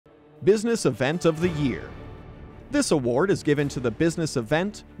Business Event of the Year. This award is given to the business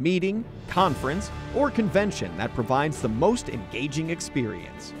event, meeting, conference, or convention that provides the most engaging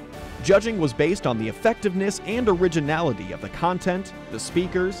experience. Judging was based on the effectiveness and originality of the content, the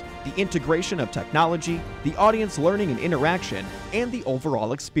speakers, the integration of technology, the audience learning and interaction, and the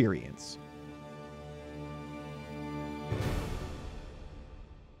overall experience.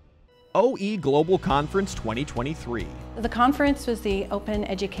 OEGlobal Conference 2023. The conference was the Open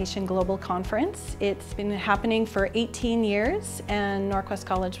Education Global Conference. It's been happening for 18 years, and NorQuest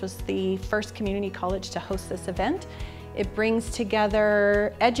College was the first community college to host this event. It brings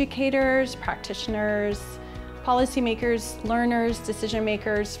together educators, practitioners, policymakers, learners, decision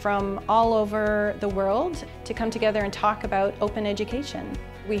makers from all over the world to come together and talk about open education.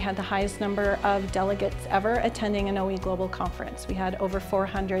 We had the highest number of delegates ever attending an OEGlobal conference. We had over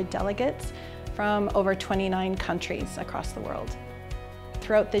 400 delegates from over 29 countries across the world.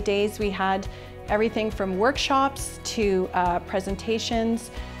 Throughout the days we had everything from workshops to presentations.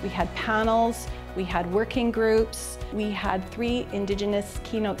 We had panels, we had working groups, we had 3 Indigenous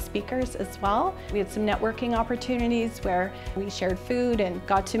keynote speakers as well. We had some networking opportunities where we shared food and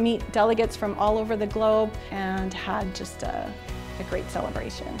got to meet delegates from all over the globe and had just a great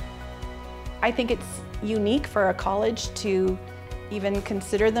celebration. I think it's unique for a college to even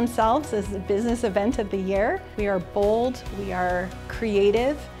consider themselves as the business event of the year. We are bold, we are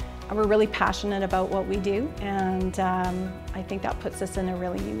creative, and we're really passionate about what we do, and I think that puts us in a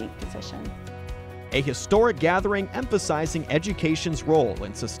really unique position. A historic gathering emphasizing education's role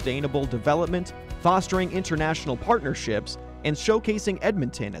in sustainable development, fostering international partnerships, and showcasing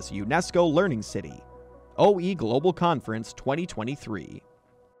Edmonton as a UNESCO Learning City. OEGlobal Conference 2023.